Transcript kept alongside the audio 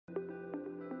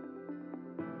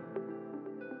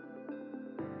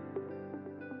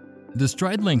The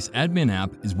StrideLinx Admin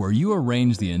app is where you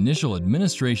arrange the initial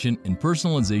administration and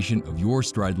personalization of your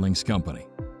StrideLinx company.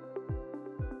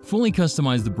 Fully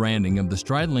customize the branding of the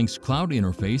StrideLinx cloud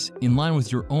interface in line with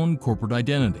your own corporate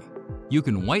identity. You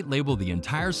can white label the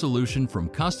entire solution from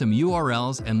custom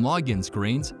URLs and login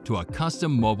screens to a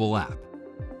custom mobile app.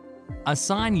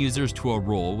 Assign users to a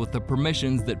role with the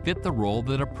permissions that fit the role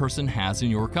that a person has in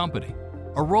your company.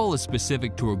 A role is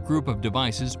specific to a group of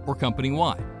devices or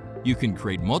company-wide. You can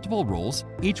create multiple roles,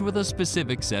 each with a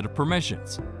specific set of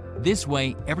permissions. This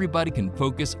way, everybody can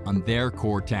focus on their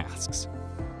core tasks.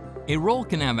 A role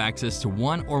can have access to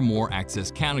one or more access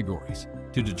categories.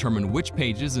 To determine which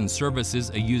pages and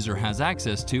services a user has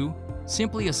access to,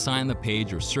 simply assign the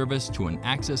page or service to an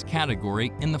access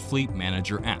category in the Fleet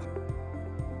Manager app.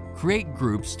 Create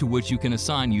groups to which you can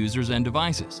assign users and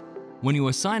devices. When you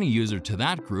assign a user to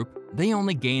that group, they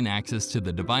only gain access to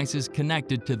the devices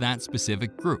connected to that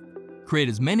specific group. Create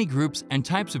as many groups and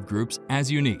types of groups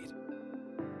as you need.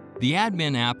 The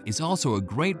Admin app is also a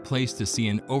great place to see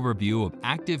an overview of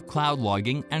active cloud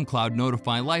logging and Cloud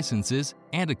Notify licenses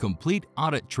and a complete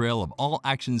audit trail of all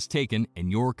actions taken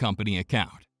in your company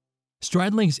account.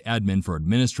 StrideLinx Admin for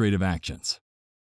administrative actions.